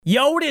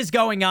Yo, what is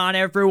going on,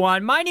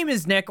 everyone? My name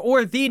is Nick,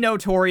 or The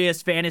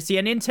Notorious Fantasy,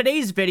 and in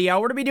today's video,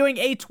 we're going to be doing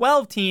a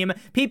 12-team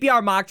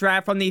PPR mock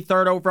draft from the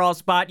 3rd overall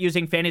spot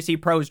using Fantasy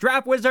Pros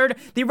Draft Wizard.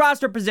 The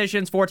roster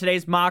positions for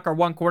today's mock are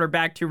 1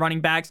 quarterback, 2 running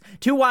backs,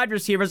 2 wide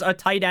receivers, a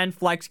tight end,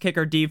 flex,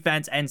 kicker,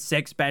 defense, and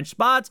 6 bench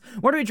spots.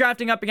 We're going to be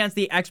drafting up against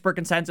the expert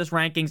consensus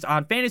rankings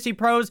on Fantasy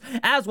Pros,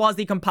 as well as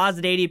the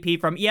composite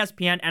ADP from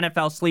ESPN,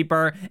 NFL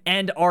Sleeper,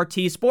 and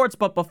RT Sports.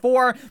 But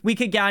before we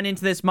could get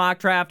into this mock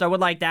draft, I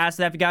would like to ask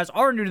that if you guys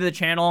are new to the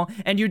channel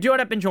and you do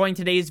end up enjoying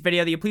today's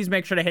video, that you please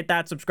make sure to hit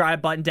that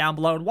subscribe button down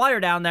below. And while you're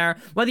down there,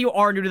 whether you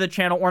are new to the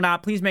channel or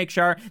not, please make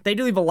sure that you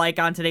do leave a like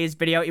on today's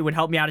video. It would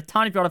help me out a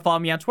ton. If you want to follow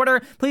me on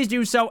Twitter, please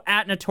do so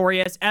at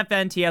Notorious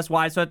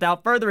FNTSY. So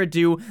without further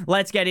ado,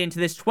 let's get into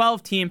this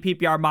 12-team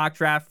PPR mock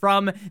draft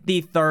from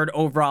the 3rd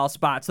overall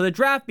spot. So the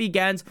draft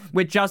begins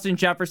with Justin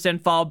Jefferson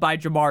followed by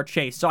Ja'Marr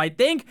Chase. So I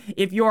think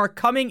if you are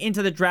coming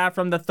into the draft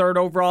from the 3rd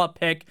overall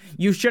pick,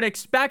 you should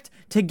expect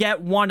to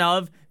get one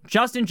of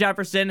Justin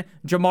Jefferson,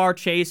 Ja'Marr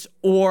Chase,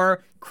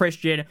 or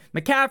Christian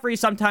McCaffrey.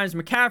 Sometimes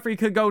McCaffrey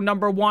could go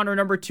number 1 or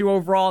number 2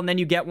 overall, and then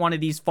you get one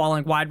of these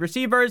falling wide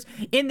receivers.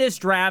 In this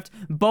draft,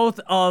 both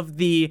of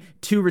the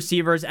 2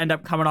 receivers end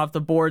up coming off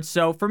the board.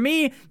 So for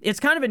me, it's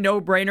kind of a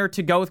no-brainer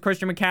to go with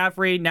Christian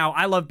McCaffrey. Now,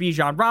 I love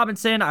Bijan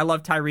Robinson, I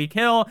love Tyreek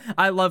Hill,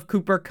 I love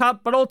Cooper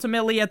Kupp, but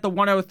ultimately at the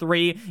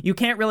 103, you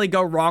can't really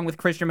go wrong with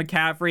Christian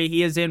McCaffrey.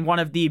 He is in one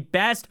of the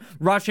best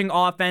rushing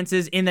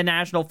offenses in the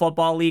National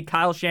Football League.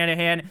 Kyle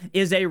Shanahan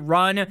is a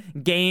run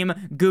game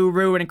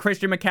guru, and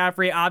Christian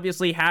McCaffrey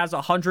obviously has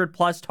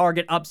 100+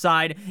 target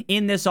upside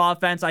in this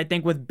offense. I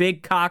think with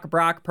big cock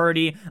Brock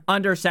Purdy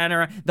under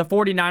center, the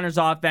 49ers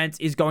offense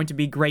is going to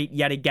be great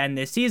yet again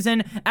this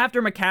season.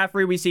 After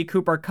McCaffrey, we see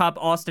Cooper Kupp,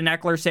 Austin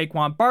Eckler,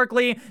 Saquon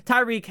Barkley,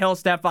 Tyreek Hill,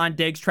 Stephon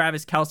Diggs,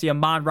 Travis Kelce,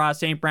 Amon-Ra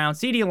St. Brown,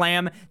 CeeDee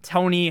Lamb,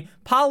 Tony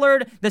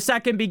Pollard. The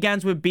second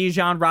begins with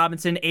Bijan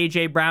Robinson,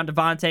 AJ Brown,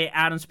 Devontae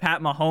Adams, Pat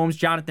Mahomes,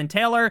 Jonathan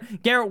Taylor,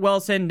 Garrett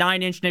Wilson,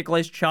 9-inch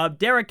Nicholas Chubb,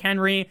 Derrick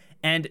Henry,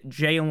 and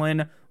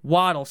Jalen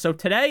Waddle. So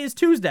today is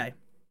Tuesday.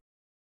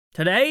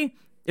 Today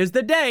is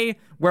the day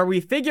where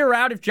we figure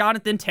out if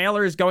Jonathan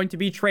Taylor is going to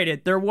be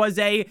traded. There was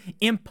a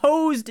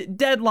imposed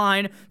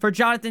deadline for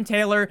Jonathan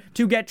Taylor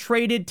to get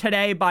traded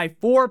today by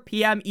 4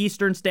 p.m.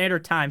 Eastern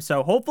Standard Time.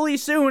 So hopefully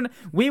soon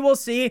we will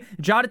see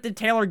Jonathan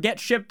Taylor get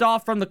shipped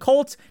off from the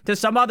Colts to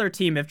some other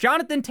team. If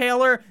Jonathan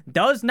Taylor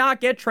does not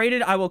get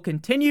traded, I will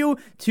continue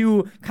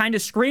to kind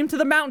of scream to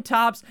the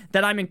mountaintops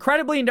that I'm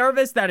incredibly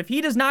nervous that if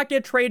he does not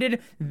get traded,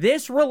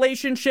 this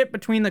relationship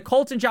between the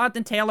Colts and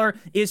Jonathan Taylor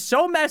is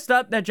so messed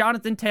up that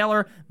Jonathan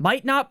Taylor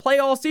might not play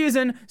all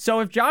season. So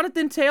if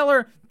Jonathan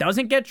Taylor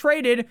doesn't get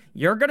traded,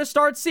 you're going to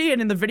start seeing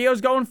in the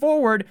videos going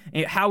forward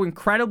how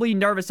incredibly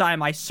nervous I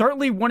am. I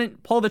certainly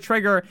wouldn't pull the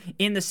trigger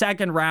in the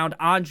 2nd round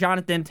on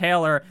Jonathan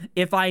Taylor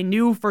if I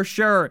knew for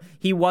sure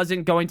he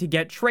wasn't going to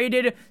get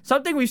traded.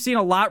 Something we've seen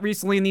a lot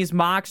recently in these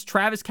mocks,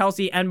 Travis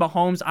Kelce and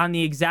Mahomes on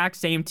the exact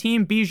same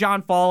team.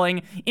 Bijan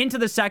falling into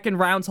the 2nd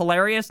round's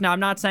hilarious. Now, I'm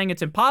not saying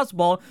it's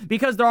impossible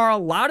because there are a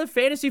lot of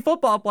fantasy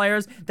football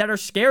players that are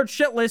scared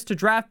shitless to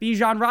draft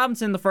Bijan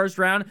Robinson in the 1st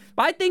round,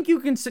 but I think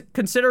you can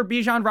consider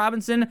Bijan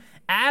Robinson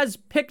as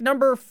pick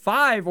number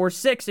 5 or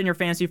 6 in your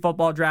fantasy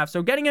football draft.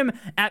 So getting him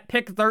at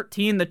pick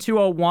 13, the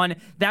 201,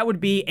 that would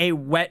be a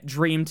wet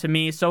dream to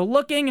me. So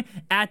looking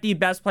at the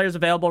best players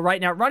available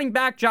right now, running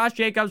back, Josh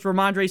Jacobs,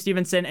 Ramondre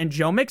Stevenson, and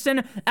Joe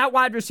Mixon. At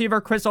wide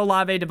receiver, Chris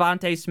Olave,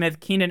 Devontae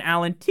Smith, Keenan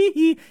Allen,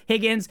 T.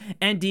 Higgins,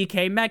 and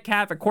DK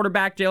Metcalf. At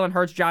quarterback, Jalen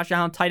Hurts, Josh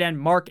Allen, tight end,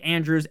 Mark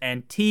Andrews,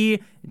 and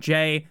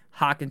TJ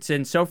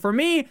Hawkinson. So for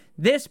me,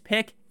 this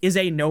pick is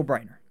a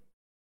no-brainer.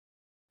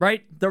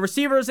 Right? The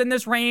receivers in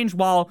this range,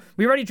 while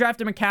we already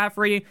drafted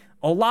McCaffrey,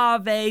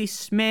 Olave,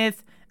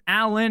 Smith,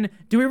 Allen,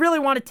 do we really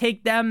want to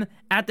take them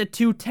at the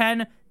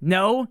 210?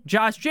 No.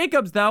 Josh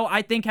Jacobs, though,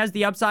 I think has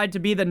the upside to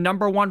be the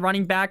number 1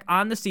 running back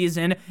on the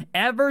season.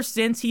 Ever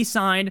since he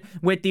signed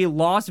with the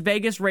Las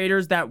Vegas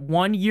Raiders, that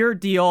 1-year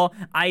deal,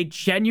 I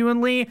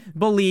genuinely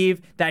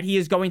believe that he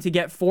is going to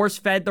get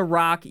force-fed the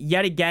rock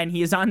yet again.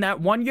 He is on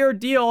that 1-year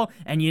deal,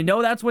 and you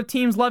know that's what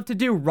teams love to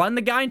do, run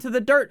the guy into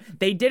the dirt.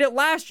 They did it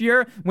last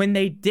year when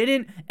they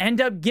didn't end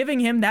up giving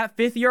him that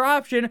 5th-year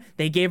option.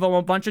 They gave him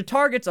a bunch of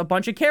targets, a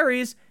bunch of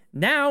carries.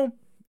 Now,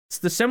 it's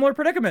the similar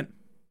predicament.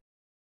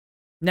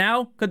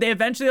 Now, could they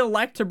eventually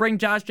elect to bring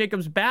Josh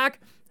Jacobs back,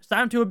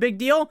 sign him to a big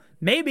deal?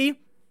 Maybe.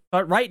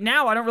 But right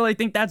now, I don't really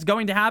think that's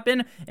going to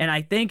happen. And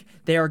I think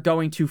they are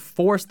going to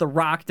force the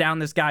rock down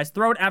this guy's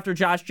throat after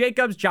Josh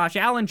Jacobs, Josh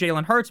Allen,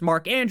 Jalen Hurts,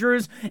 Mark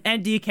Andrews,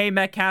 and DK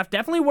Metcalf.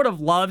 Definitely would have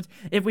loved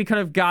if we could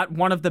have got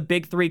one of the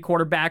big 3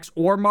 quarterbacks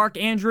or Mark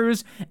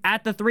Andrews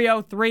at the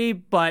 303.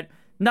 But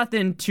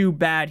nothing too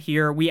bad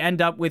here. We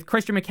end up with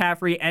Christian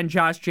McCaffrey and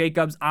Josh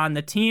Jacobs on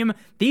the team.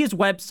 These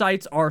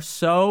websites are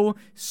so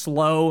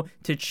slow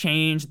to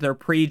change their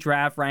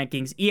pre-draft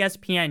rankings.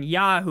 ESPN,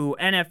 Yahoo,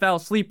 NFL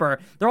Sleeper,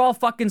 they're all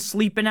fucking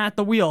sleeping at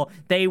the wheel.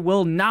 They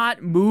will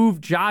not move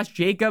Josh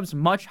Jacobs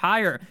much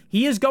higher.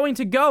 He is going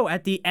to go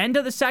at the end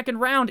of the second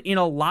round in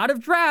a lot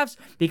of drafts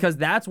because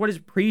that's what his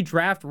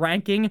pre-draft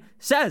ranking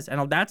says.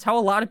 And that's how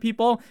a lot of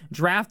people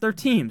draft their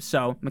teams.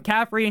 So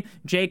McCaffrey,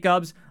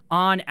 Jacobs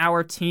on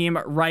our team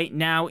right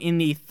now in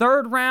the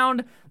third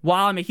round.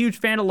 While I'm a huge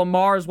fan of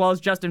Lamar as well as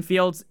Justin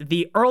Fields,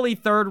 the early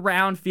third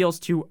round feels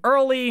too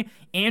early.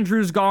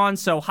 Andrew's gone,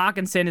 so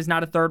Hawkinson is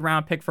not a third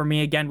round pick for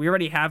me. Again, we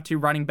already have 2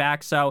 running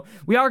backs, so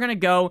we are going to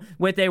go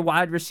with a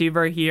wide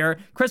receiver here.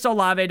 Chris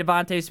Olave,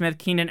 Devontae Smith,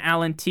 Keenan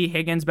Allen, T.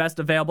 Higgins, best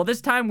available. This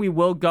time we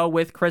will go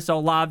with Chris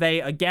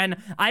Olave.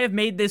 Again, I have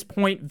made this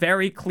point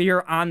very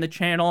clear on the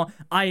channel.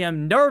 I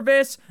am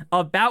nervous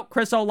about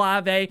Chris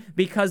Olave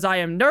because I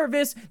am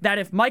nervous that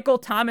if Michael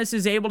Thomas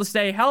is able to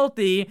stay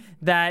healthy,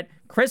 that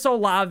Chris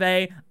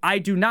Olave, I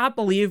do not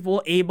believe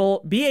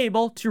will be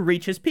able to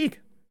reach his peak.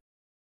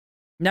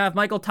 Now, if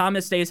Michael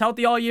Thomas stays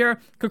healthy all year,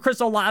 could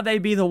Chris Olave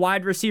be the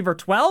wide receiver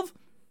 12?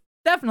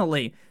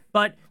 Definitely.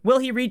 But will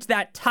he reach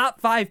that top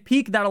 5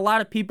 peak that a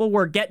lot of people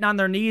were getting on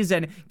their knees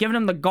and giving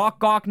him the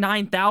gawk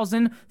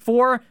 9,000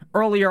 for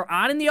earlier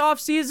on in the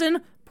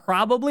offseason?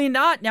 Probably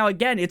not. Now,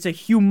 again, it's a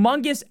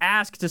humongous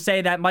ask to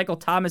say that Michael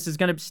Thomas is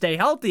going to stay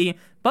healthy,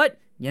 but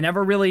you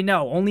never really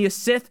know. Only a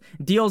Sith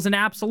deals in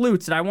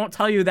absolutes, and I won't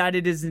tell you that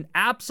it is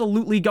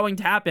absolutely going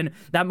to happen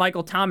that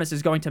Michael Thomas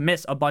is going to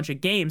miss a bunch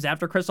of games.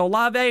 After Chris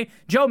Olave,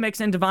 Joe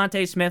Mixon,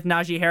 Devontae Smith,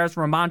 Najee Harris,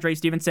 Ramondre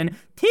Stevenson,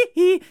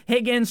 T.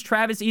 Higgins,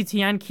 Travis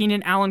Etienne,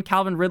 Keenan Allen,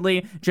 Calvin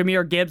Ridley,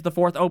 Jahmyr Gibbs. The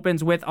fourth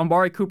opens with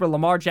Amari Cooper,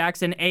 Lamar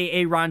Jackson,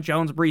 Ron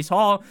Jones, Breece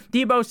Hall,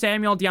 Deebo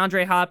Samuel,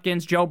 DeAndre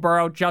Hopkins, Joe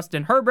Burrow,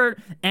 Justin Herbert,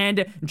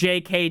 and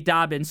J.K.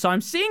 Dobbins. So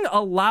I'm seeing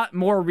a lot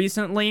more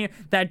recently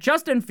that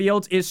Justin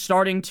Fields is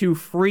starting to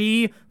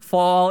free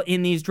fall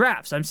in these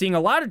drafts. I'm seeing a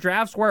lot of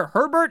drafts where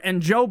Herbert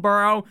and Joe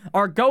Burrow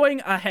are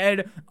going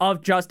ahead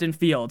of Justin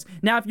Fields.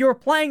 Now, if you're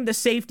playing the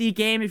safety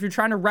game, if you're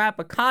trying to wrap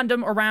a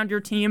condom around your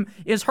team,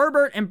 is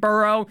Herbert and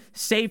Burrow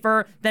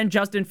safer than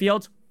Justin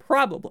Fields?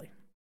 Probably.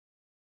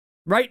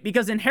 Right?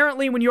 Because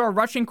inherently, when you are a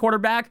rushing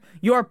quarterback,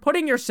 you are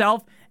putting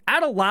yourself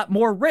at a lot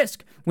more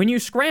risk when you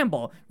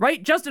scramble,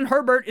 right? Justin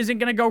Herbert isn't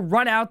going to go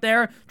run out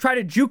there, try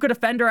to juke a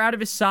defender out of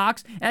his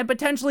socks, and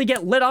potentially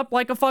get lit up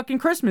like a fucking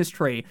Christmas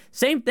tree.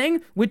 Same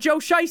thing with Joe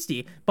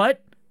Shiesty,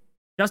 but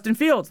Justin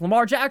Fields,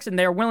 Lamar Jackson,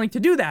 they are willing to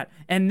do that.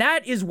 And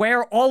that is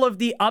where all of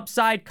the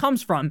upside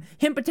comes from.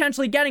 Him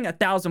potentially getting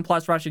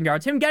 1,000+ rushing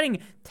yards, him getting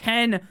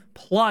 10+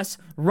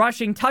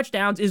 rushing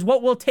touchdowns is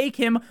what will take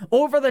him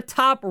over the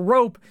top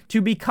rope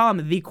to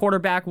become the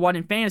quarterback 1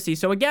 in fantasy.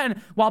 So again,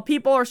 while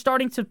people are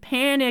starting to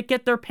panic,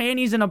 get their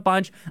panties in a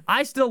bunch,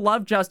 I still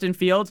love Justin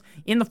Fields.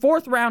 In the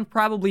 4th round,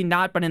 probably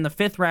not, but in the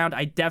 5th round,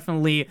 I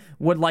definitely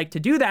would like to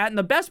do that. And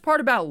the best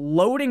part about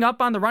loading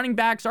up on the running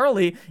backs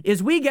early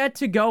is we get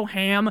to go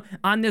ham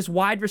on this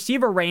wide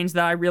receiver range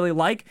that I really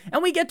like,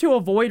 and we get to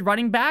avoid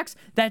running backs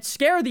that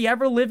scare the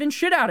ever-living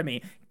shit out of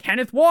me.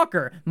 Kenneth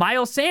Walker,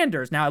 Miles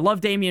Sanders. Now, I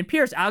love Dameon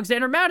Pierce,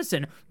 Alexander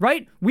Madison,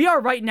 right? We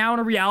are right now in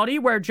a reality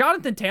where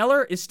Jonathan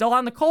Taylor is still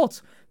on the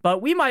Colts, but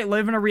we might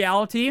live in a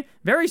reality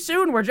very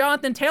soon where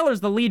Jonathan Taylor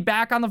is the lead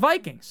back on the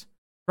Vikings,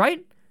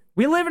 right?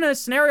 We live in a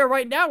scenario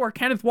right now where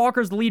Kenneth Walker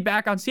is the lead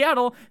back on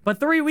Seattle, but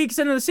 3 weeks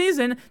into the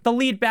season, the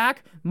lead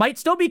back might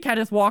still be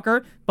Kenneth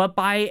Walker, but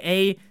by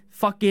a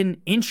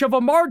fucking inch of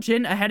a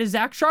margin ahead of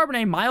Zach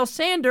Charbonnet. Miles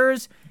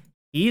Sanders,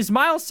 he's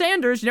Miles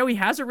Sanders. You know, he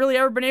hasn't really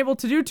ever been able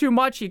to do too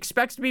much. He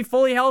expects to be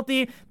fully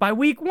healthy by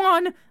week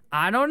 1.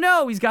 I don't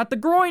know. He's got the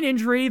groin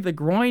injury. The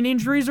groin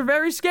injuries are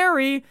very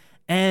scary.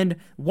 And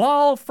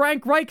while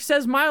Frank Reich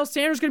says Miles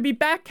Sanders is going to be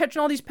back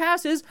catching all these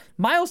passes,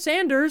 Miles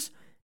Sanders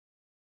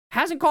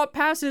hasn't caught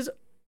passes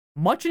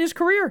much in his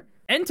career.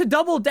 And to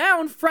double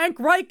down, Frank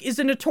Reich is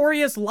a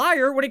notorious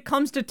liar when it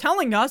comes to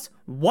telling us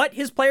what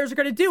his players are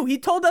going to do. He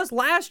told us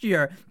last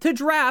year to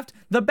draft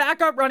the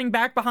backup running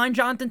back behind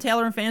Jonathan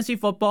Taylor in fantasy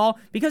football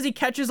because he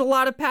catches a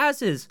lot of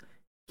passes.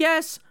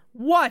 Guess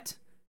what?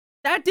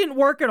 That didn't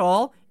work at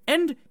all,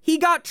 and he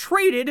got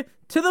traded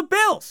to the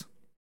Bills.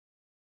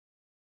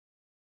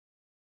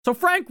 So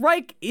Frank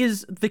Reich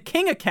is the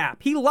king of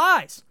cap. He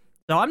lies.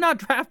 So I'm not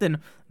drafting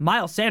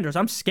Miles Sanders.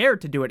 I'm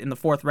scared to do it in the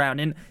 4th round.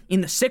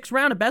 In the 6th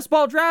round of best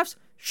ball drafts,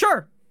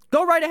 sure,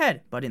 go right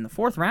ahead. But in the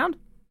 4th round,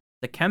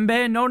 the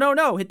Kembe,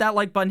 no. Hit that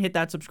like button, hit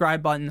that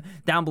subscribe button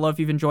down below if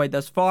you've enjoyed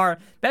thus far.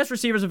 Best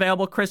receivers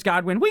available: Chris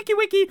Godwin, Wiki,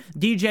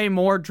 DJ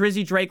Moore,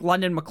 Drizzy Drake,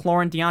 London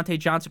McLaurin, Deontay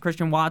Johnson,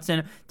 Christian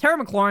Watson. Terry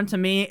McLaurin, to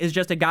me, is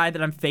just a guy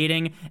that I'm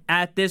fading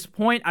at this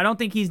point. I don't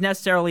think he's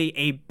necessarily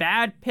a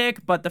bad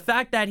pick, but the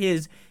fact that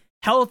his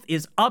health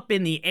is up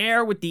in the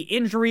air with the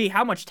injury,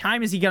 how much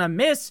time is he going to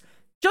miss?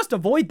 Just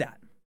avoid that.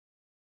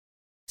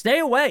 Stay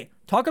away.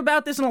 Talk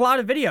about this in a lot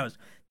of videos.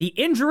 The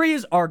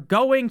injuries are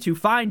going to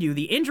find you.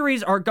 The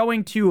injuries are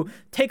going to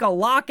take a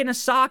lock and a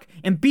sock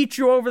and beat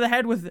you over the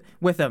head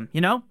with them,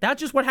 you know? That's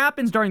just what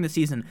happens during the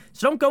season.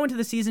 So don't go into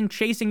the season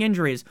chasing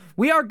injuries.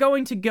 We are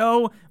going to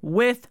go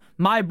with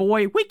my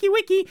boy, Wiki,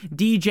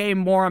 DJ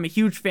Moore. I'm a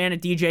huge fan of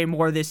DJ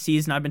Moore this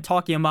season. I've been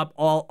talking him up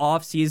all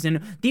off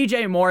season.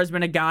 DJ Moore has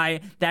been a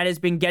guy that has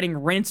been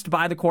getting rinsed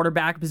by the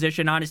quarterback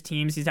position on his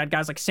teams. He's had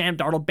guys like Sam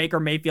Darnold, Baker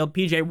Mayfield,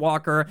 PJ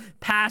Walker,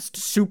 past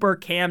super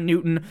Cam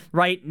Newton,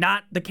 right?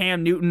 Not the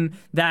Cam Newton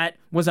that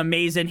was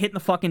amazing, hitting the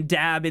fucking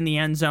dab in the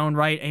end zone,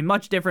 right? A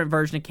much different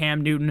version of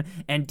Cam Newton.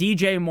 And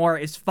DJ Moore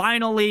is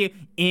finally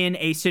in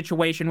a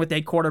situation with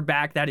a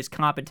quarterback that is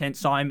competent.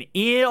 So I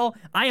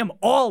am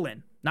all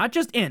in. Not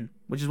just in,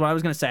 which is what I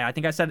was going to say. I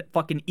think I said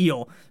fucking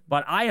eel,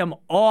 but I am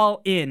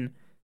all in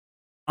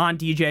on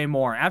DJ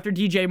Moore. After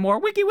DJ Moore,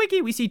 Wiki,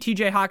 we see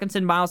TJ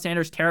Hawkinson, Miles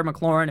Sanders, Terry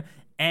McLaurin,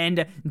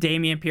 and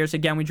Damian Pierce.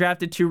 Again, we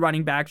drafted 2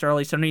 running backs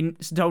early, so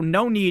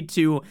no need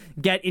to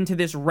get into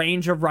this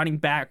range of running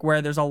back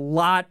where there's a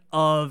lot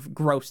of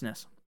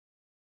grossness.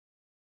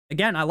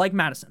 Again, I like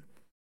Madison.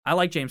 I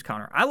like James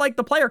Conner. I like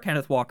the player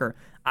Kenneth Walker.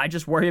 I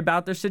just worry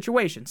about their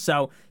situation.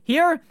 So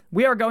here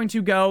we are going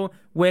to go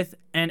with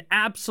an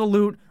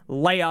absolute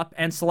layup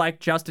and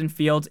select Justin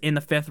Fields in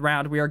the 5th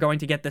round. We are going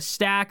to get the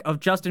stack of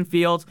Justin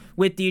Fields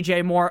with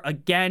DJ Moore.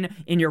 Again,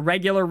 in your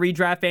regular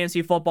redraft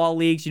fantasy football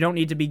leagues, you don't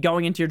need to be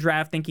going into your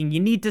draft thinking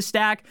you need to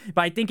stack,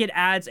 but I think it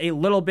adds a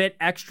little bit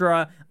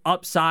extra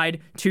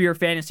upside to your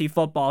fantasy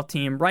football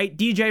team, right?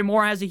 DJ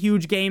Moore has a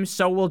huge game,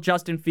 so will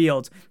Justin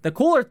Fields. The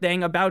cooler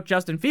thing about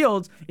Justin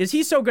Fields is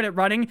he's so good at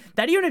running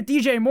that even if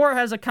DJ Moore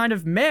has a kind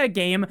of meh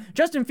game,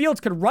 Justin Fields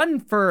could run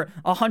for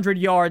 100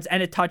 yards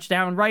and a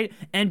touchdown, right?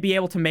 And be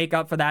able to make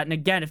up for that. And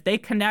again, if they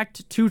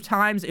connect 2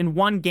 times in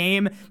one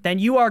game, then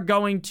you are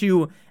going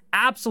to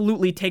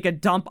absolutely take a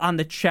dump on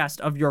the chest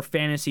of your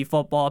fantasy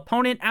football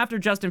opponent. After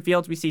Justin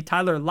Fields, we see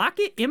Tyler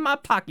Lockett in my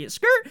pocket.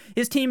 Skirt.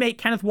 His teammate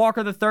Kenneth Walker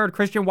III,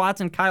 Christian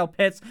Watson, Kyle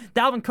Pitts,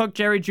 Dalvin Cook,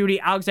 Jerry Jeudy,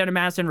 Alexander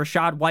Madison,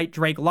 Rashad White,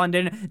 Drake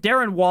London,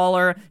 Darren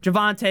Waller,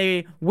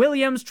 Javonte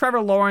Williams, Trevor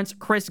Lawrence,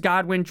 Chris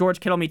Godwin, George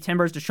Kittle, me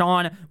Timbers,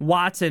 Deshaun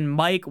Watson,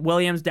 Mike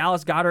Williams,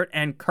 Dallas Goedert,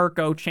 and Kirk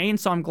O'Chain.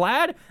 So I'm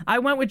glad I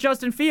went with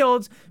Justin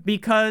Fields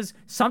because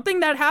something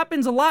that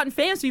happens a lot in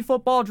fantasy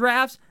football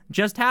drafts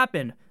just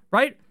happened,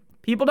 right?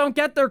 People don't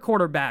get their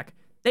quarterback.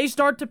 They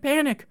start to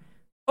panic.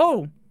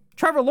 Oh,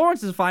 Trevor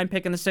Lawrence is a fine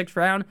pick in the 6th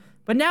round,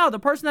 but now the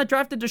person that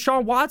drafted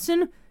Deshaun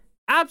Watson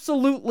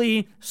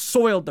absolutely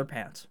soiled their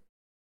pants.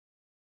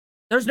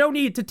 There's no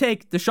need to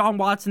take Deshaun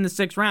Watson in the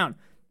 6th round,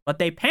 but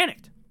they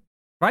panicked,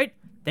 right?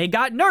 They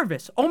got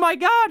nervous. Oh my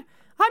God,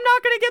 I'm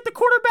not going to get the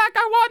quarterback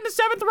I want in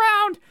the 7th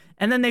round.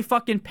 And then they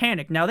fucking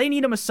panic. Now they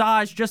need a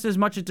massage just as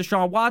much as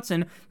Deshaun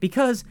Watson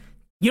because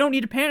you don't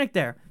need to panic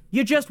there.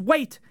 You just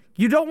wait.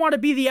 You don't want to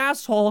be the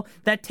asshole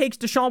that takes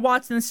Deshaun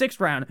Watson in the 6th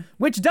round,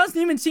 which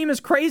doesn't even seem as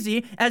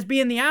crazy as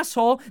being the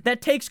asshole that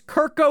takes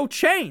Kirk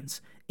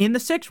O'Chains in the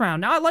 6th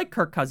round. Now, I like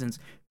Kirk Cousins,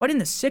 but in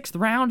the 6th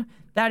round,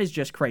 that is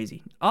just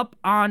crazy. Up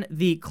on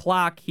the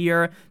clock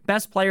here,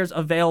 best players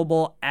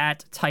available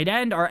at tight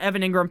end are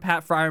Evan Ingram,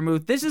 Pat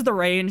Freiermuth. This is the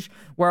range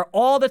where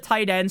all the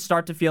tight ends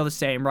start to feel the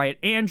same, right?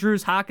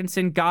 Andrews,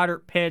 Hawkinson,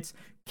 Goddard, Pitts,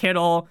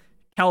 Kittle,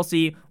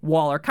 Kelsey,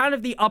 Waller. Kind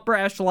of the upper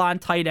echelon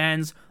tight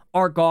ends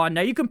are gone.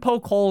 Now, you can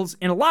poke holes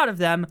in a lot of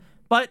them,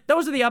 but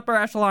those are the upper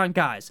echelon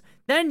guys.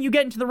 Then you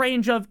get into the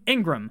range of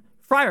Ingram,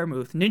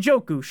 Freiermuth,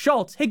 Njoku,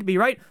 Schultz, Higbee,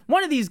 right?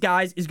 One of these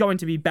guys is going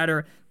to be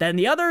better than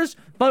the others,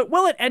 but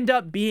will it end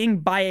up being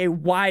by a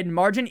wide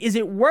margin? Is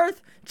it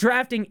worth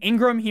drafting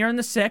Ingram here in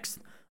the 6th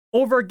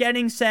over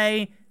getting,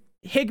 say,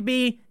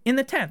 Higbee in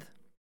the 10th?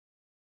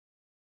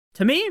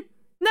 To me,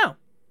 no.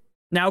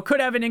 Now, could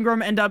Evan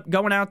Ingram end up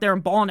going out there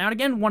and balling out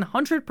again?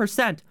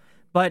 100%.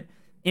 But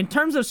in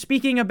terms of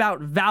speaking about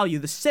value,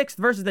 the 6th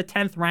versus the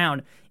 10th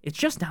round, it's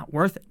just not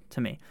worth it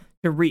to me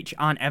to reach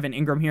on Evan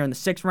Ingram here in the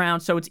 6th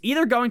round. So it's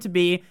either going to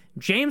be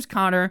James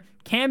Conner,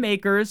 Cam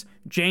Akers,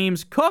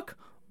 James Cook,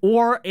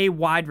 or a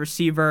wide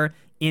receiver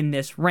in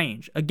this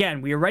range. Again,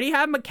 we already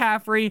have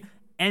McCaffrey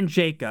and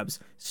Jacobs.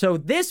 So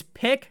this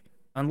pick,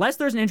 unless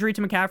there's an injury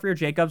to McCaffrey or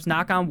Jacobs,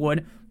 knock on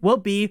wood, will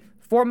be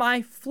for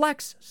my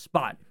flex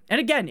spot. And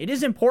again, it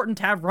is important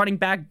to have running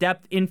back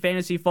depth in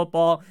fantasy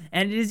football,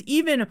 and it is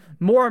even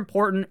more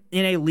important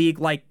in a league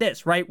like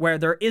this, right, where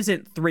there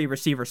isn't 3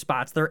 receiver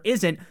spots. There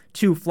isn't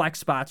 2 flex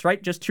spots, right?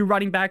 Just 2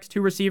 running backs,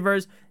 2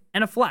 receivers,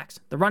 and a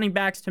flex. The running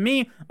backs, to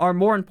me, are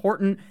more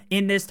important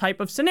in this type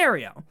of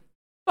scenario.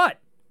 But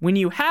when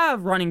you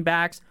have running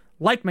backs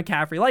like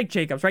McCaffrey, like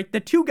Jacobs, right,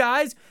 the 2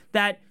 guys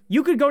that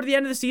you could go to the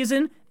end of the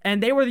season,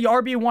 and they were the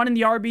RB1 and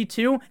the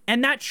RB2,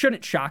 and that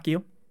shouldn't shock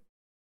you.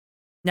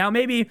 Now,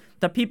 maybe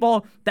the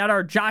people that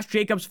are Josh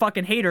Jacobs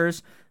fucking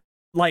haters,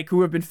 like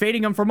who have been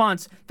fading him for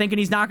months, thinking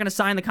he's not going to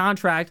sign the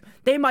contract,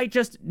 they might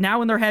just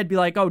now in their head be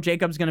like, oh,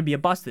 Jacobs going to be a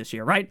bust this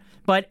year, right?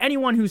 But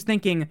anyone who's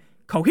thinking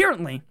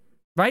coherently,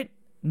 right,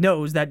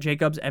 knows that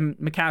Jacobs and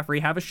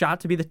McCaffrey have a shot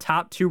to be the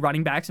top 2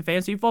 running backs in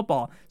fantasy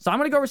football. So I'm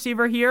going to go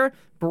receiver here.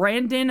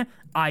 Brandon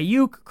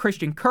Ayuk,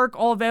 Christian Kirk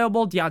all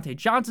available. Deontay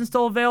Johnson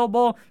still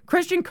available.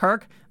 Christian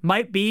Kirk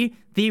might be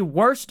the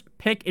worst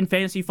pick in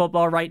fantasy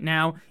football right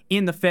now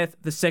in the 5th,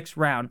 the 6th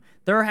round.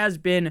 There has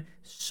been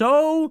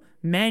so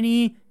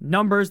many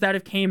numbers that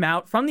have came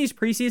out from these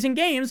preseason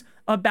games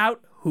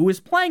about who is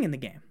playing in the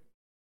game.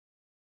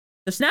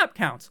 The snap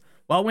counts.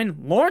 Well, when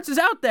Lawrence is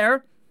out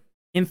there,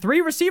 in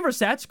 3 receiver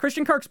sets,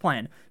 Christian Kirk's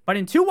playing. But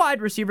in 2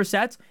 wide receiver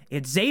sets,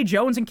 it's Zay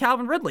Jones and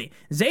Calvin Ridley.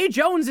 Zay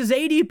Jones'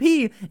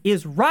 ADP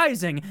is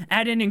rising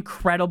at an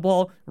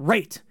incredible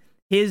rate.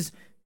 His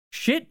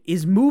shit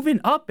is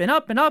moving up and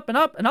up and up and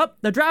up and up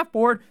the draft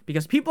board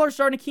because people are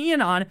starting to key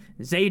in on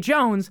Zay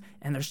Jones,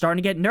 and they're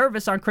starting to get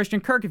nervous on Christian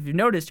Kirk. If you've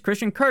noticed,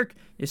 Christian Kirk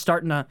is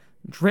starting to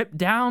drip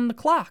down the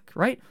clock,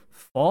 right?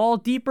 Fall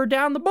deeper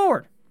down the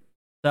board.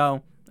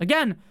 So,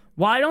 again,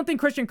 while I don't think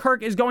Christian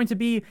Kirk is going to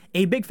be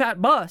a big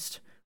fat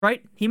bust,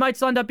 right? He might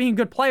still end up being a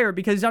good player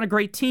because he's on a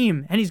great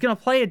team and he's going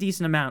to play a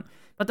decent amount.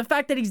 But the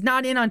fact that he's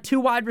not in on 2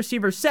 wide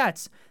receiver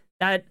sets,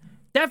 that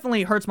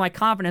definitely hurts my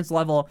confidence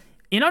level.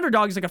 In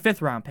underdog, he's like a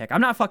 5th round pick.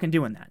 I'm not fucking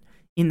doing that.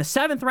 In the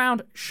 7th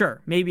round,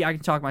 sure, maybe I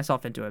can talk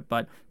myself into it.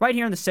 But right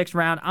here in the 6th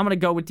round, I'm going to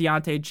go with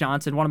Deontay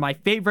Johnson, one of my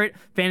favorite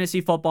fantasy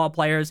football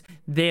players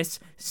this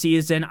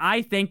season.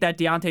 I think that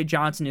Deontay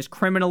Johnson is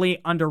criminally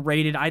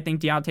underrated. I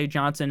think Deontay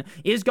Johnson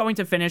is going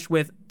to finish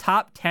with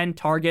top 10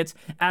 targets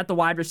at the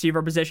wide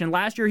receiver position.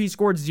 Last year, he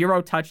scored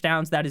 0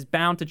 touchdowns. That is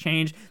bound to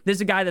change. This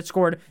is a guy that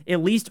scored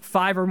at least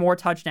 5 or more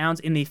touchdowns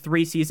in the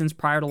 3 seasons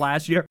prior to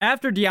last year.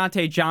 After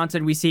Deontay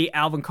Johnson, we see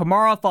Alvin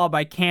Kamara, followed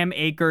by Cam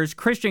Akers,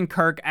 Christian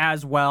Kirk,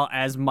 as well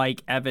as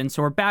Mike Evans.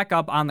 So we're back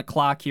up on the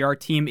clock here. Our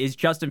team is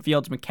Justin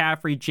Fields,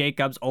 McCaffrey,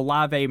 Jacobs,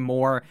 Olave,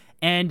 Moore,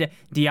 and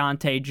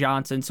Deontay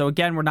Johnson. So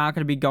again, we're not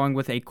going to be going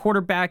with a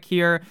quarterback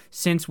here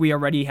since we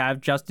already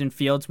have Justin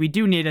Fields. We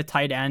do need a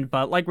tight end,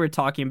 but like we were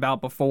talking about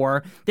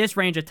before, this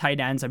range of tight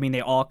ends, I mean, they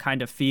all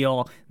kind of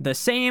feel the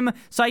same.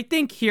 So I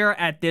think here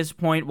at this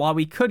point, while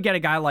we could get a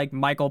guy like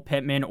Michael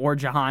Pittman or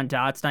Jahan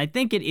Dotson, I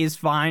think it is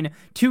fine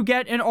to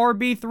get an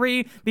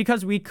RB3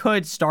 because we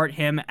could start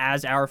him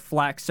as our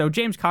flex. So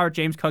James Conner,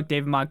 James Cook,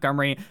 David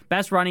Montgomery,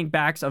 best running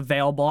backs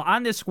available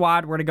on this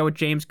squad. We're going to go with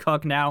James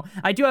Cook now.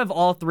 I do have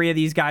all 3 of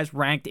these guys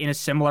ranked in a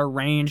similar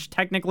range.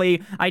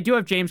 Technically, I do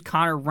have James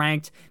Conner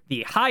ranked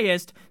the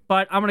highest,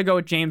 but I'm going to go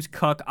with James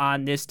Cook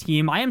on this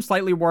team. I am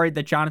slightly worried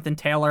that Jonathan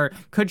Taylor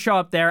could show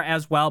up there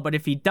as well, but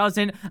if he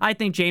doesn't, I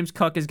think James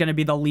Cook is going to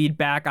be the lead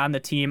back on the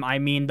team. I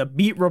mean, the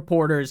beat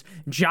reporters,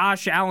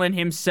 Josh Allen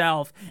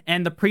himself,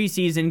 and the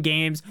preseason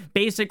games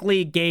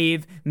basically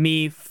gave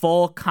me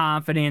full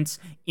confidence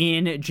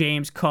in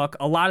James Cook.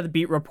 A lot of the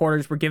beat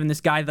reporters were giving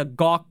this guy the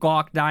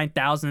Gawk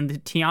 9000, the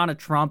Tiana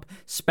Trump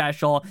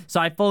special,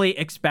 so I fully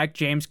expect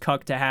James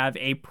Cook to have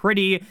a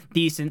pretty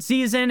decent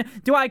season.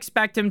 Do I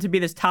expect him to be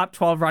this top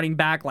 12 running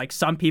back like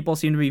some people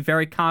seem to be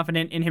very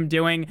confident in him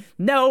doing?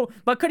 No,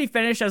 but could he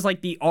finish as like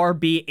the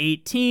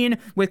RB18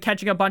 with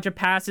catching a bunch of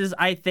passes?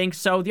 I think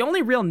so. The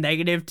only real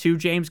negative to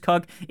James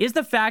Cook is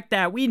the fact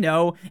that we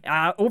know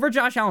over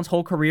Josh Allen's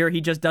whole career,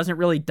 he just doesn't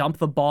really dump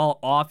the ball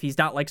off. He's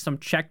not like some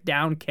check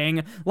down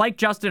king like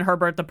Justin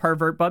Herbert the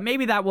pervert, but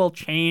maybe that will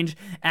change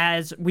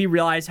as we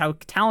realize how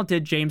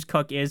talented James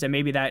Cook is, and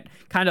maybe that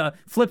kind of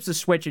flips a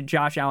switch in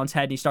Josh Allen's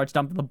head and he starts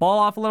dumping the ball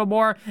off a little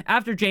more.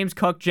 After James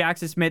Cook,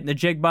 Jackson Smith,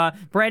 Najigba,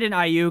 Brandon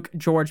Ayuk,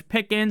 George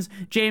Pickens,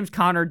 James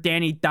Conner,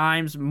 Danny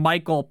Dimes,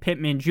 Michael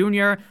Pittman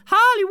Jr.,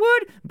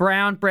 Hollywood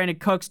Brown, Brandon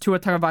Cooks, Tua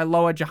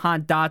Tagovailoa,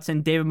 Jahan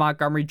Dotson, David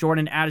Montgomery,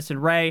 Jordan Addison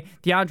Ray,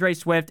 DeAndre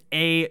Swift,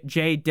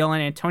 A.J.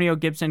 Dillon, Antonio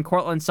Gibson,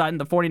 Cortland Sutton,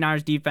 the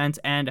 49ers defense,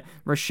 and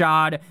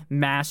Rashad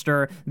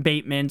Master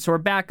Bateman. So we're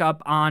back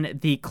up on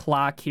the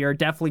clock here.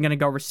 Definitely going to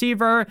go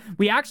receiver.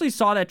 We actually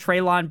saw that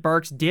Treylon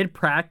Burks did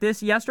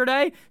practice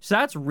yesterday, so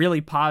that's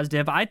really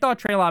positive. I thought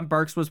Treylon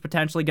Burks was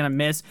potentially going to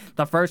miss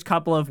the first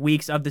couple of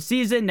weeks of the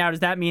season. Now,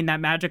 does that mean that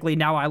magically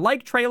now I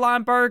like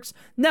Treylon Burks?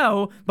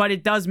 No, but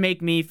it does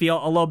make me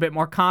feel a little bit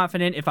more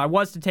confident if I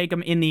was to take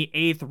him in the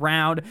 8th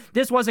round.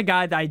 This was a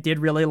guy that I did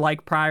really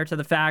like prior to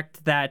the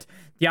fact that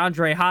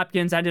DeAndre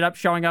Hopkins ended up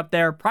showing up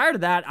there. Prior to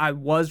that, I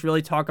was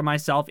really talking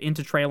myself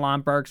into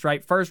Treylon Burks,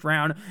 right? First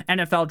round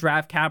NFL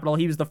draft capital.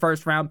 He was the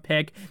first round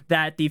pick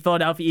that the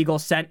Philadelphia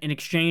Eagles sent in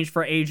exchange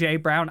for A.J.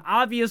 Brown.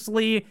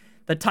 Obviously,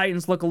 the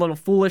Titans look a little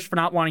foolish for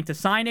not wanting to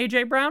sign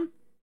A.J. Brown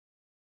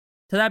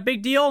to that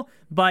big deal,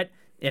 but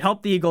it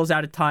helped the Eagles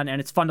out a ton, and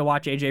it's fun to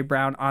watch A.J.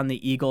 Brown on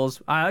the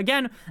Eagles.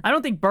 Again, I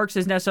don't think Burks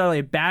is necessarily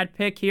a bad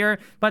pick here,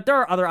 but there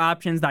are other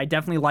options that I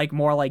definitely like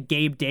more, like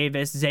Gabe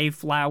Davis, Zay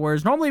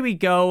Flowers. Normally we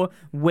go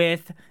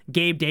with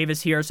Gabe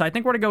Davis here, so I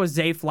think we're going to go with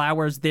Zay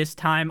Flowers this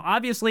time.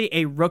 Obviously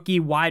a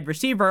rookie wide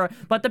receiver,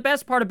 but the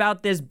best part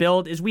about this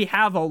build is we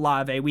have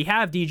Olave, we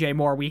have DJ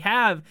Moore, we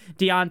have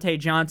Deontay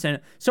Johnson,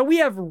 so we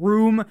have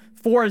room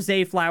for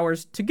Zay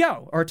Flowers to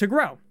go, or to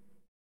grow,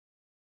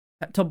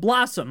 to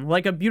blossom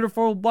like a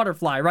beautiful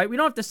butterfly, right? We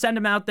don't have to send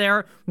him out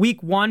there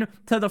week 1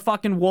 to the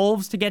fucking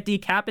Wolves to get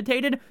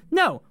decapitated.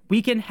 No,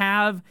 we can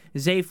have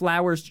Zay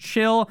Flowers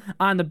chill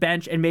on the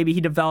bench, and maybe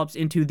he develops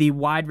into the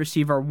wide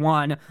receiver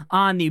 1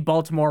 on the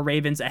Baltimore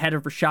Ravens ahead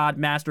of Rashad,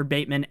 Master,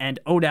 Bateman, and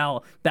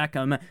Odell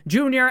Beckham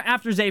Jr.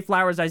 After Zay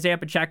Flowers, Isaiah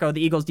Pacheco,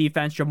 the Eagles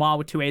defense, Jamal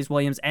with 2 A's,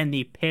 Williams, and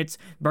the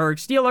Pittsburgh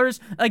Steelers.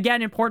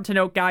 Again, important to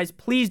note, guys,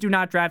 please do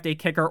not draft a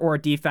kicker or a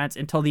defense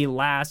until the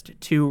last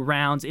 2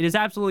 rounds. It is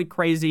absolutely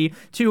crazy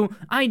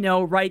I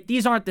know, right?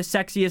 These aren't the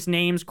sexiest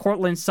names,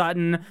 Cortland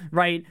Sutton,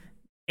 right?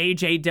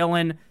 A.J.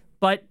 Dillon,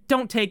 but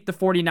don't take the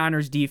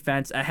 49ers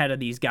defense ahead of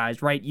these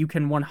guys, right? You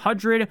can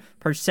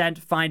 100%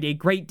 find a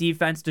great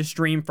defense to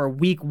stream for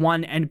week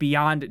 1 and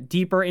beyond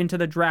deeper into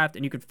the draft,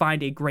 and you could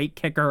find a great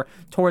kicker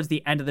towards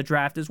the end of the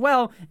draft as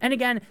well. And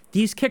again,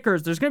 these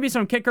kickers, there's going to be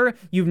some kicker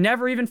you've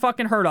never even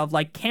fucking heard of,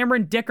 like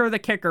Cameron Dicker, the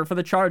kicker for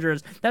the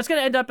Chargers. That's going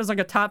to end up as like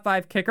a top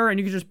 5 kicker, and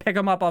you can just pick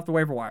him up off the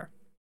waiver wire.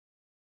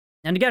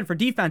 And again, for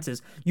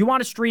defenses, you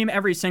want to stream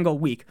every single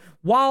week.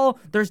 While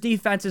there's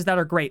defenses that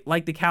are great,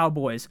 like the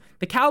Cowboys.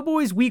 The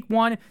Cowboys, week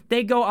 1,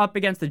 they go up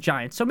against the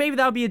Giants. So maybe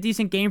that'll be a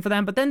decent game for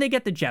them, but then they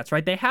get the Jets,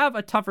 right? They have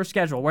a tougher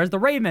schedule. Whereas the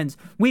Ravens,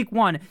 week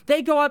 1,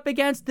 they go up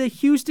against the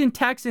Houston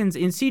Texans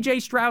in C.J.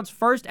 Stroud's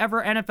first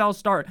ever NFL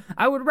start.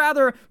 I would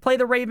rather play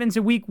the Ravens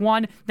in week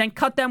 1 than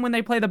cut them when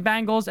they play the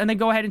Bengals, and then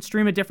go ahead and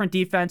stream a different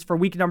defense for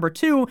week number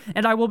 2.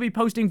 And I will be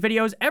posting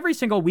videos every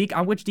single week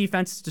on which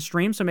defenses to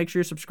stream. So make sure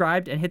you're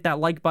subscribed and hit that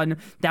like button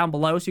down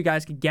below so you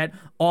guys can get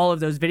all of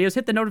those videos.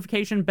 Hit the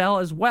notification bell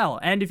as well.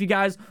 And if you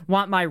guys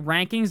want my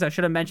rankings, I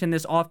should have mentioned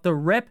this off the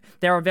rip,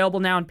 they're available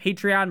now on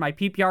Patreon. My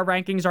PPR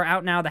rankings are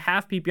out now. The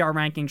half PPR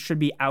rankings should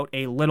be out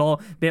a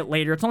little bit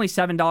later. It's only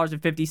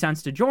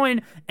 $7.50 to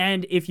join,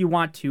 and if you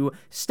want to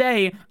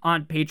stay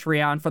on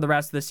Patreon for the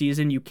rest of the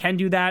season, you can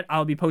do that.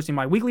 I'll be posting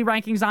my weekly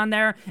rankings on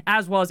there,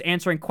 as well as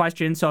answering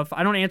questions. So if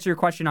I don't answer your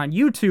question on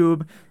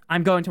YouTube,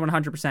 I'm going to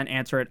 100%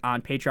 answer it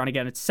on Patreon.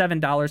 Again, it's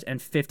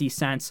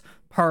 $7.50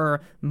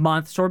 per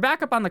month. So we're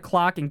back up on the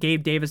clock, and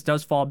Gabe Davis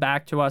does fall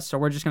back to us, so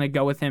we're just going to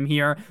go with him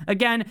here.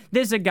 Again,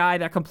 this is a guy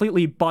that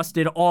completely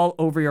busted all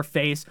over your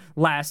face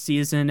last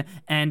season,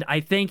 and I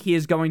think he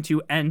is going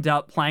to end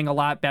up playing a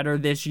lot better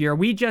this year.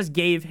 We just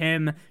gave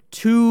him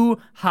too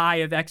high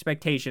of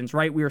expectations,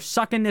 right? We were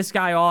sucking this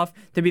guy off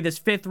to be this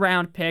 5th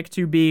round pick,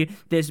 to be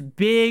this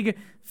big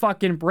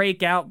fucking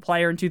breakout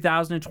player in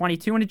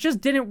 2022, and it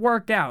just didn't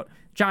work out.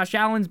 Josh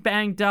Allen's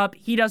banged up.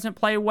 He doesn't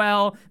play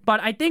well. But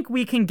I think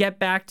we can get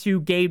back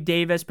to Gabe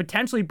Davis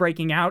potentially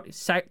breaking out.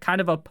 Kind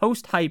of a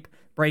post-hype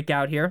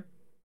breakout here.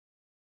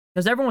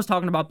 Because everyone was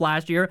talking about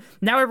last year.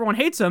 Now everyone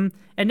hates him,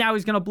 and now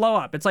he's going to blow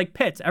up. It's like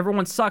Pitts.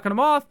 Everyone's sucking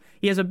him off.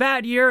 He has a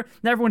bad year.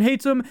 Now everyone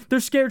hates him. They're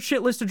scared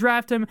shitless to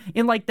draft him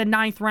in like the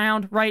 9th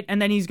round, right? And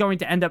then he's going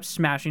to end up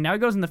smashing. Now he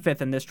goes in the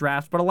 5th in this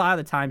draft, but a lot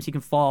of the times he can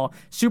fall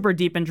super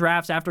deep in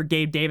drafts after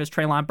Gabe Davis,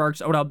 Treylon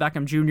Burks, Odell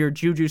Beckham Jr.,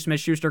 Juju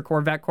Smith-Schuster,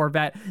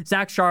 Corvette,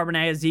 Zach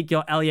Charbonnet,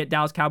 Ezekiel Elliott,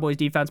 Dallas Cowboys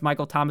defense,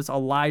 Michael Thomas,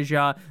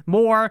 Elijah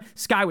Moore,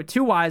 Sky with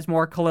 2 Ys,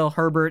 Moore, Khalil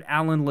Herbert,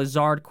 Alan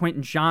Lazard,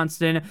 Quentin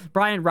Johnston,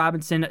 Brian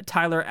Robinson,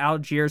 Tyler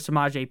Algier,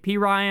 Samaje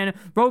Perine,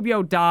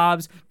 Robio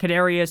Dobbs,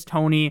 Kadarius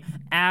Toney,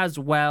 as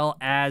well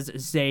as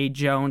Zay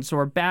Jones. So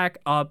we're back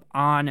up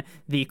on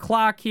the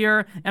clock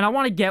here, and I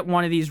want to get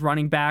one of these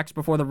running backs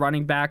before the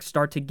running backs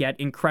start to get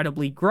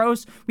incredibly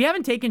gross. We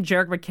haven't taken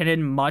Jerick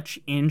McKinnon much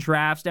in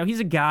drafts. Now,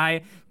 he's a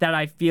guy that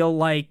I feel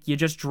like you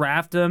just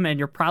draft him, and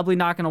you're probably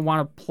not going to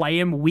want to play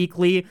him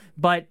weekly,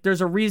 but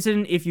there's a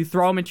reason if you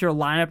throw him into your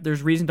lineup,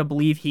 there's reason to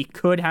believe he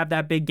could have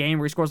that big game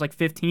where he scores like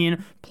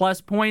 15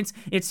 plus points.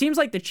 It seems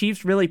like the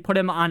Chiefs really put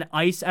him on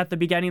ice at the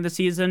beginning of the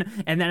season,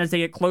 and then as they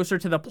get closer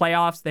to the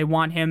playoffs, they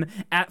want him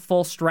at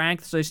full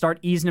strength, so they start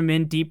easing him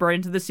in deeper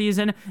into the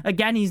season.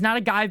 Again, he's not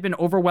a guy I've been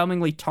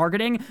overwhelmingly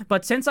targeting,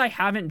 but since I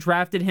haven't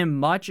drafted him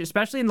much,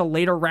 especially in the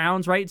later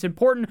rounds, right, it's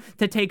important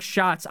to take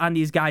shots on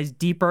these guys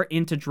deeper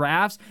into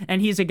drafts, and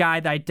he's a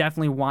guy that I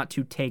definitely want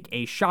to take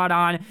a shot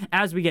on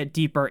as we get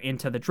deeper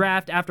into the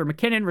draft. After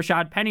McKinnon,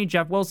 Rashad Penny,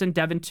 Jeff Wilson,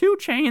 Devin 2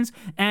 Chains,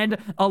 and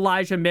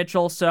Elijah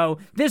Mitchell. So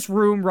this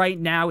room right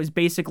now is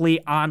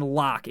basically on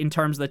lock in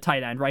terms of the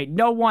tight end, right?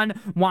 No one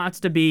wants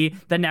to be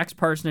the next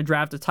person to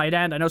draft a tight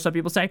end. I know some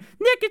people say,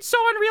 Nick, it's so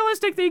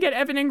unrealistic that you get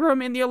Evan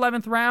Ingram in the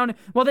 11th round.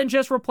 Well, then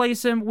just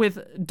replace him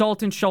with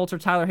Dalton Schultz or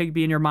Tyler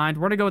Higbee in your mind.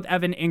 We're going to go with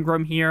Evan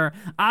Ingram here.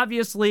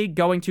 Obviously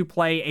going to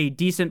play a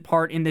decent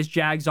part in this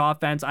Jags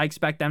offense. I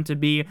expect them to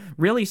be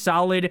really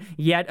solid.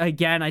 Yet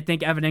again, I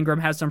think Evan Ingram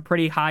has some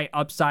pretty high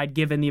upside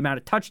given the amount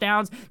of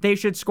touchdowns they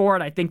should score.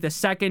 And I think the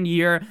second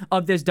year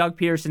of this Doug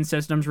Peterson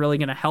system is really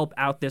going to help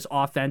out this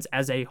offense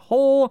as a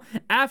whole.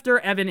 After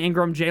Evan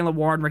Ingram, Jaylen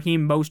Warren,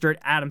 Raheem Mostert,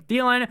 Adam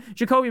Thielen,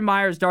 Jacoby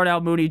Myers,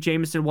 Darnell Mooney,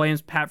 Jameson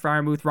Williams, Pat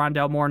Freiermuth,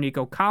 Rondell Moore,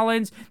 Nico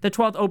Collins. The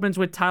 12th opens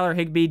with Tyler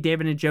Higbee,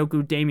 David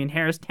Njoku, Damian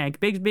Harris, Tank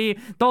Bigsby,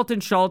 Dalton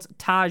Schultz,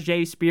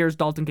 Tajay Spears,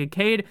 Dalton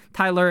Kincaid,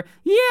 Tyler,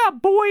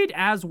 Boyd,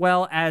 as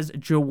well as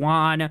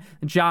Juwan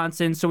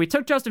Johnson. So we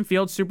took Justin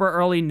Fields super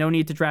early. No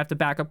need to draft a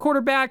backup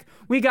quarterback.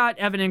 We got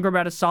Evan Ingram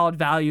at a solid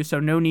value, so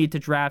no need to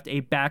draft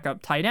a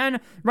backup tight end.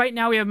 Right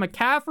now we have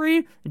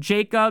McCaffrey,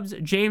 Jacobs,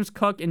 James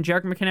Cook, and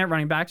Jerick McKinnon at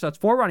running back. So that's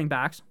 4 running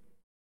backs.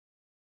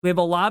 We have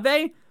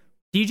Olave,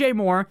 DJ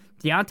Moore,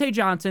 Deontay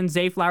Johnson,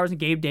 Zay Flowers, and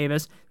Gabe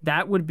Davis.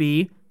 That would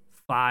be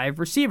 5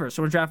 receivers.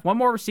 So we'll draft one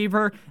more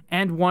receiver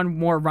and one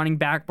more running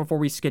back before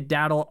we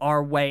skedaddle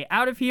our way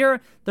out of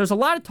here. There's a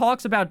lot of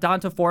talks about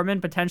Donta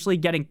Foreman potentially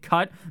getting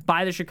cut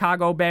by the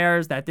Chicago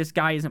Bears, that this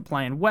guy isn't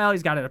playing well.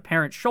 He's got an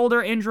apparent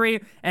shoulder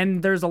injury,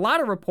 and there's a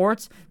lot of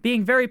reports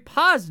being very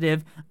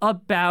positive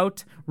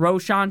about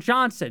Roschon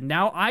Johnson.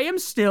 Now, I am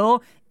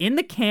still in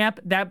the camp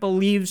that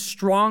believes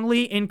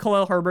strongly in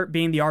Khalil Herbert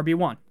being the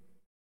RB1.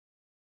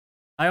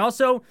 I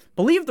also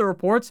believe the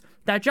reports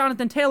that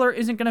Jonathan Taylor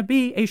isn't going to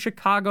be a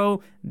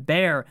Chicago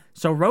Bear.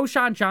 So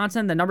Roschon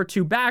Johnson, the number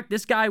 2 back,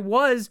 this guy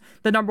was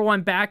the number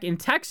 1 back in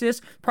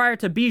Texas prior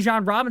to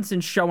Bijan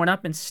Robinson showing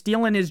up and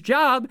stealing his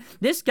job.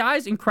 This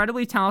guy's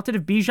incredibly talented.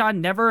 If Bijan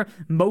never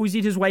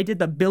moseyed his way, did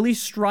the Billy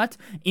Strut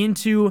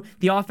into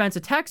the offense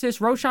of Texas,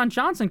 Roschon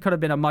Johnson could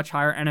have been a much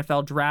higher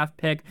NFL draft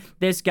pick.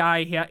 This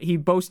guy, he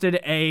boasted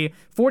a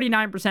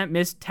 49%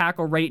 missed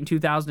tackle rate in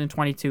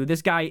 2022.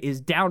 This guy is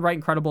downright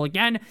incredible.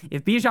 Again,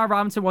 if Bijan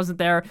Robinson wasn't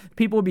there,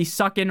 people would be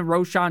sucking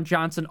Roschon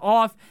Johnson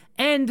off.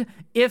 And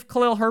if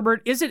Khalil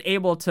Herbert isn't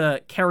able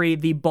to carry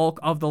the bulk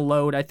of the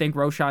load, I think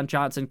Roschon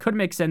Johnson could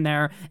mix in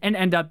there and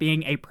end up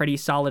being a pretty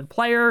solid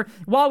player.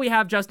 While we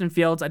have Justin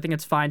Fields, I think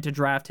it's fine to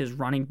draft his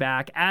running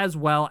back as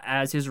well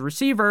as his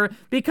receiver,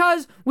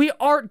 because we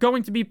aren't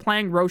going to be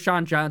playing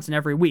Roschon Johnson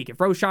every week. If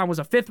Roschon was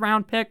a 5th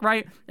round pick,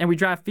 right, and we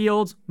draft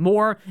Fields,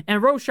 Moore,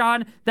 and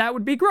Roschon, that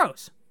would be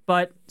gross.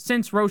 But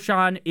since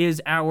Roschon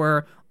is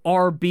our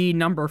RB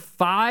number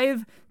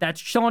 5 that's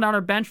chilling on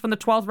our bench from the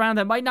 12th round,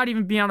 that might not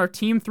even be on our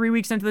team 3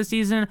 weeks into the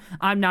season,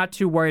 I'm not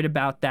too worried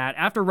about that.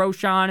 After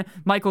Roschon,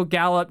 Michael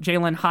Gallup,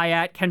 Jalen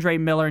Hyatt, Kendre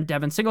Miller, and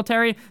Devin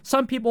Singletary,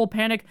 some people will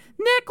panic.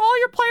 Nick, all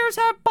your players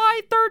have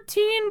bye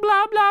 13,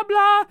 blah, blah,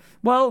 blah.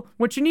 Well,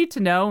 what you need to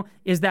know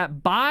is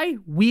that by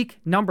week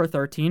number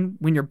 13,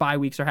 when your bye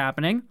weeks are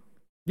happening,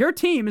 your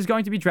team is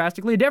going to be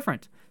drastically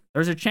different.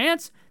 There's a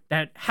chance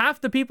that half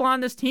the people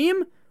on this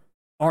team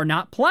are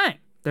not playing.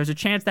 There's a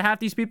chance that half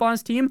these people on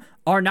this team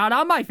are not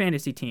on my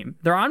fantasy team.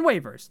 They're on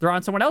waivers. They're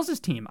on someone else's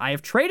team. I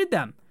have traded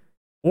them.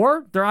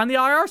 Or they're on the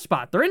IR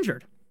spot. They're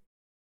injured.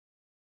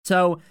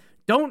 So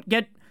don't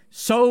get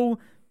so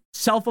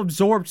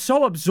self-absorbed,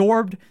 so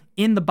absorbed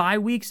in the bye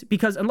weeks,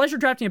 because unless you're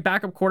drafting a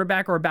backup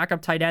quarterback or a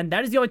backup tight end,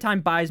 that is the only time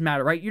buys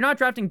matter, right? You're not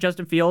drafting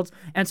Justin Fields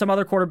and some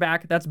other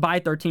quarterback that's bye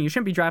 13. You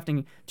shouldn't be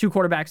drafting 2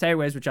 quarterbacks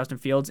anyways with Justin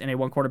Fields in a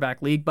 1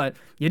 quarterback league, but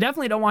you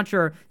definitely don't want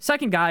your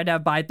second guy to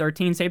have bye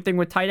 13. Same thing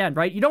with tight end,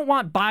 right? You don't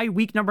want bye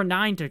week number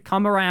 9 to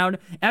come around,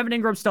 Evan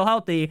Ingram's still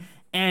healthy,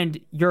 and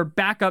your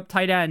backup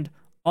tight end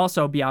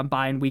also be on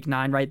bye in week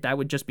 9, right? That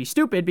would just be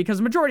stupid, because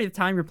the majority of the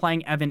time you're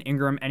playing Evan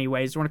Ingram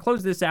anyways. So I want to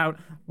close this out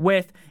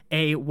with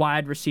a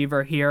wide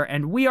receiver here,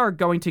 and we are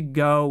going to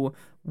go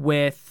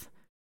with,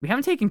 we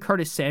haven't taken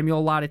Curtis Samuel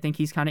a lot. I think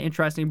he's kind of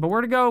interesting, but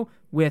we're going to go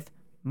with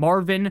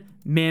Marvin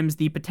Mims,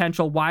 the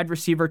potential wide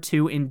receiver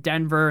 2 in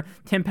Denver.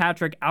 Tim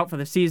Patrick out for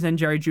the season.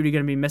 Jerry Jeudy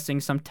going to be missing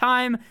some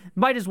time.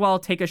 Might as well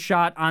take a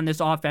shot on this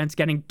offense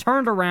getting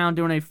turned around,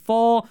 doing a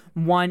full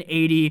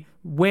 180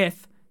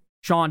 with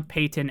Sean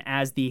Payton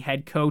as the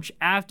head coach.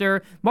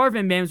 After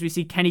Marvin Mims, we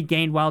see Kenny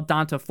Gainwell,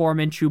 Donta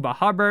Foreman, Chuba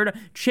Hubbard,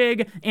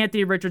 Chig,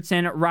 Anthony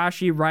Richardson,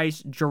 Rashee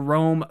Rice,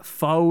 Jerome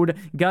Fode,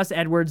 Gus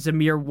Edwards,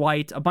 Zamir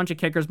White, a bunch of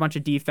kickers, bunch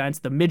of defense,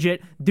 the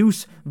midget,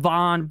 Deuce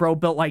Vaughn, bro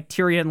built like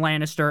Tyrion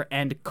Lannister,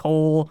 and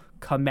Cole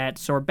Kmet.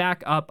 So we're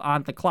back up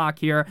on the clock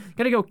here.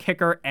 Gonna go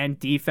kicker and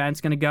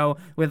defense. Gonna go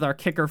with our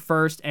kicker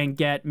first and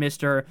get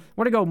Mr.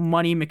 We're gonna go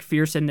Money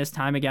McPherson this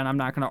time. Again, I'm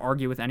not gonna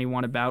argue with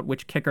anyone about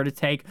which kicker to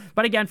take.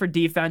 But again, for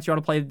defense, you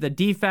want to play the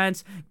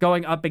defense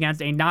going up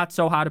against a not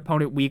so hot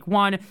opponent week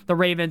 1. The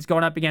Ravens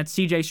going up against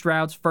CJ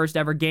Stroud's first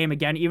ever game.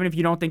 Again, even if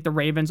you don't think the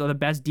Ravens are the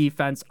best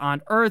defense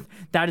on earth,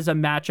 that is a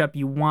matchup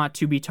you want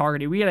to be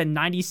targeting. We got a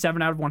 97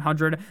 out of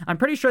 100. I'm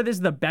pretty sure this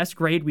is the best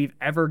grade we've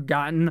ever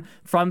gotten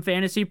from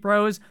Fantasy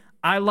Pros.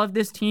 I love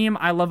this team.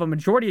 I love a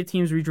majority of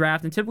teams we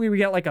draft, and typically we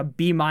get like a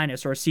B-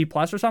 or a C+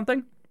 or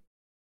something.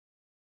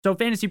 So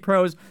Fantasy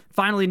Pros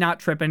finally not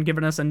tripping,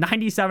 giving us a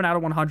 97 out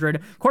of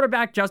 100.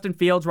 Quarterback, Justin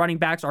Fields. Running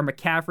backs are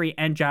McCaffrey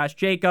and Josh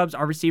Jacobs.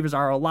 Our receivers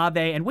are Olave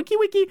and Wiki,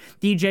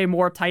 DJ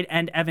Moore. Tight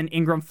end, Evan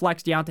Ingram.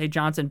 Flex, Deontay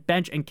Johnson.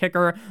 Bench and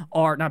kicker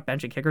are, not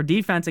bench and kicker,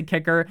 defense and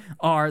kicker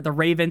are the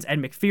Ravens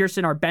and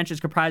McPherson. Our bench is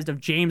comprised of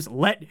James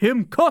Let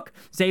Him Cook,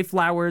 Zay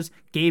Flowers,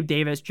 Gabe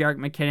Davis, Jerick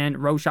McKinnon,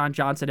 Roschon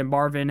Johnson, and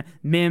Marvin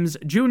Mims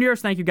Jr.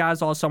 So thank you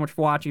guys all so much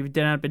for watching. If you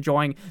did end up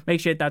enjoying,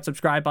 make sure you hit that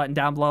subscribe button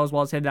down below, as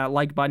well as hit that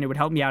like button. It would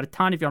help me out a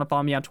ton. If you want to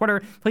follow me on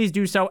Twitter, please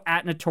do so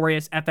at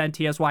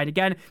NotoriousFNTSY.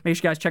 Again, make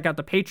sure you guys check out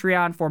the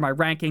Patreon for my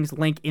rankings,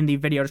 link in the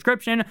video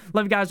description.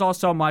 Love you guys all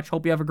so much.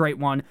 Hope you have a great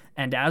one.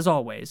 And as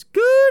always,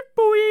 good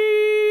boy.